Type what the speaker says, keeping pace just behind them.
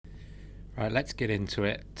Right, let's get into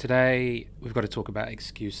it. Today, we've got to talk about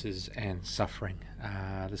excuses and suffering.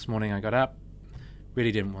 This morning, I got up,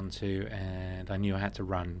 really didn't want to, and I knew I had to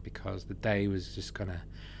run because the day was just going to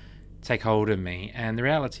take hold of me. And the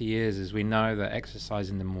reality is we know that exercise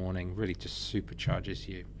in the morning really just supercharges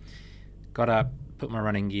you. Got up, put my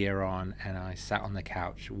running gear on, and I sat on the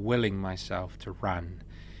couch, willing myself to run.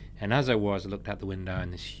 And as I looked out the window,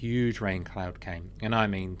 and this huge rain cloud came, and I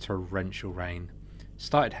mean torrential rain.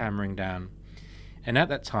 Started hammering down, and at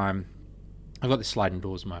that time I've got this sliding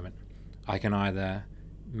doors moment. I can either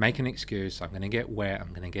make an excuse, I'm going to get wet, I'm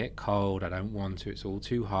going to get cold, I don't want to, it's all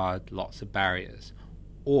too hard, lots of barriers,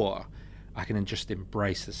 or I can just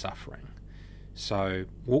embrace the suffering. So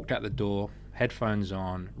walked out the door, headphones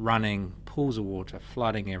on, running, pools of water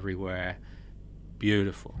flooding everywhere,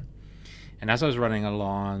 beautiful. And as I was running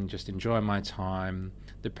along, just enjoying my time,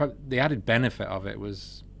 the added benefit of it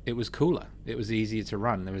was cooler. It was easier to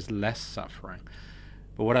run. There was less suffering.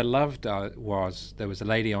 But what I loved was there was a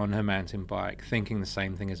lady on her mountain bike thinking the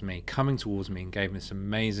same thing as me, coming towards me and gave me this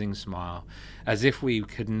amazing smile, as if we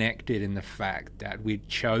connected in the fact that we'd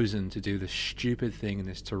chosen to do the stupid thing in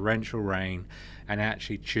this torrential rain and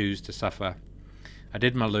actually choose to suffer. I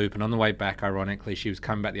did my loop, and on the way back, ironically, she was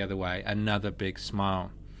coming back the other way, another big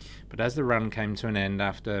smile. But as the run came to an end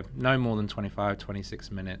after no more than 26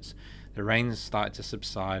 minutes, the rain started to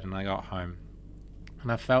subside and I got home.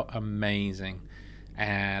 And I felt amazing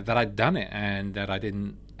that I'd done it and that I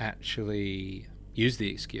didn't actually use the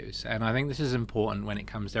excuse. And I think this is important when it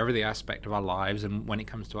comes to every aspect of our lives and when it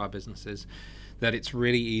comes to our businesses, that it's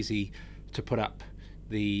really easy to put up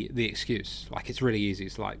the excuse. Like, it's really easy.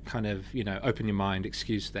 It's like kind of, open your mind,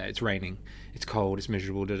 excuse there. It's raining, it's cold, it's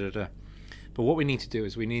miserable, da-da-da. But what we need to do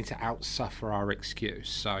is we need to outsuffer our excuse.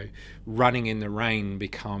 So running in the rain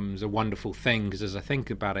becomes a wonderful thing because as I think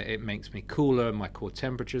about it, it makes me cooler, my core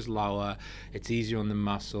temperature's lower, it's easier on the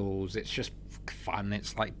muscles, it's just fun.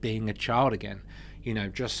 It's like being a child again.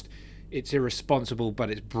 It's irresponsible, but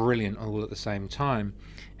it's brilliant all at the same time.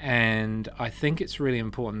 And I think it's really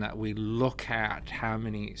important that we look at how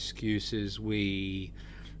many excuses we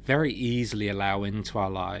very easily allow into our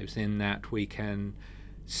lives, in that we can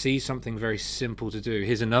see something very simple to do.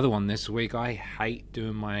 Here's another one this week. I hate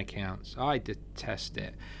doing my accounts. I detest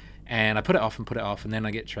it. And I put it off, and then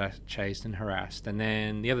I get chased and harassed. And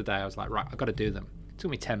then the other day I was like, right, I've got to do them. It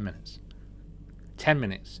took me 10 minutes. 10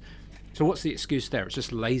 minutes. So what's the excuse there? It's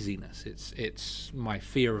just laziness. It's my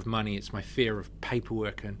fear of money. It's my fear of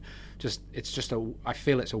paperwork. And I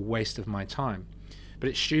feel it's a waste of my time. But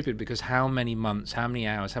it's stupid because how many months, how many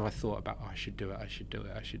hours have I thought about, I should do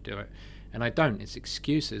it. And I don't. It's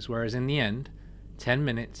excuses. Whereas in the end, 10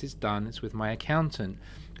 minutes is done. It's with my accountant.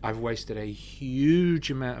 I've wasted a huge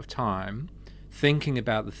amount of time thinking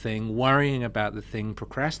about the thing, worrying about the thing,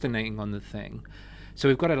 procrastinating on the thing. So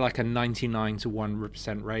we've got a 99 to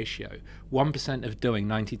 1% ratio. 1% of doing,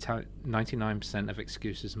 99% of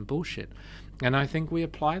excuses and bullshit. And I think we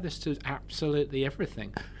apply this to absolutely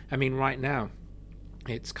everything. I mean, right now,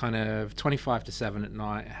 it's kind of 25 to 7 at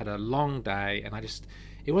night. I had a long day, and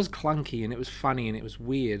it was clunky, and it was funny, and it was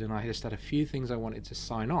weird, and I just had a few things I wanted to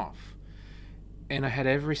sign off. And I had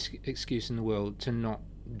every excuse in the world to not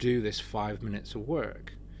do this 5 minutes of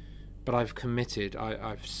work. But I've committed.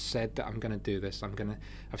 I've said that I'm going to do this.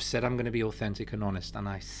 I've said I'm going to be authentic and honest, and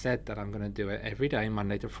I said that I'm going to do it every day,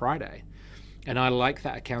 Monday to Friday. And I like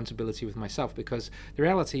that accountability with myself, because the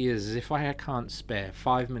reality is if I can't spare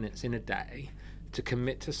 5 minutes in a day to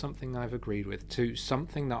commit to something I've agreed with, to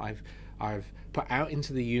something that I've put out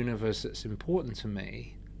into the universe that's important to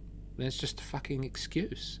me, then it's just a fucking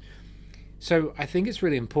excuse. So I think it's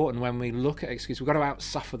really important when we look at excuses, we've got to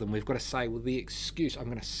outsuffer them. We've got to say, well, the excuse, I'm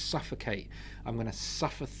going to suffocate. I'm going to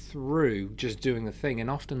suffer through just doing the thing. And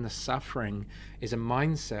often the suffering is a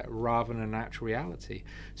mindset rather than an actual reality.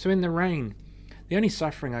 So in the rain, the only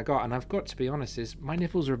suffering I got, and I've got to be honest, is my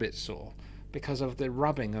nipples are a bit sore because of the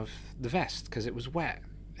rubbing of the vest because it was wet.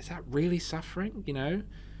 Is that really suffering?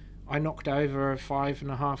 I knocked over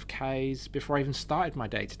 5.5 Ks before I even started my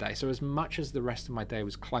day today. So as much as the rest of my day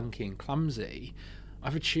was clunky and clumsy,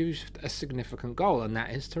 I've achieved a significant goal, and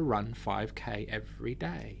that is to run 5K every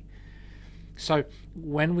day. So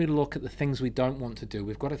when we look at the things we don't want to do,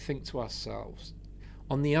 we've got to think to ourselves,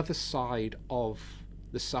 on the other side of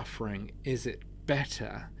the suffering, is it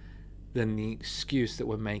better than the excuse that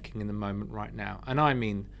we're making in the moment right now? And I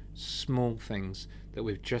mean small things that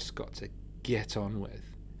we've just got to get on with.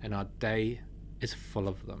 And our day is full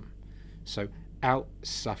of them. So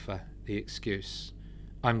out-suffer the excuse.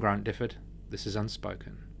 I'm Grant Difford. This is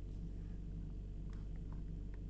Unspoken.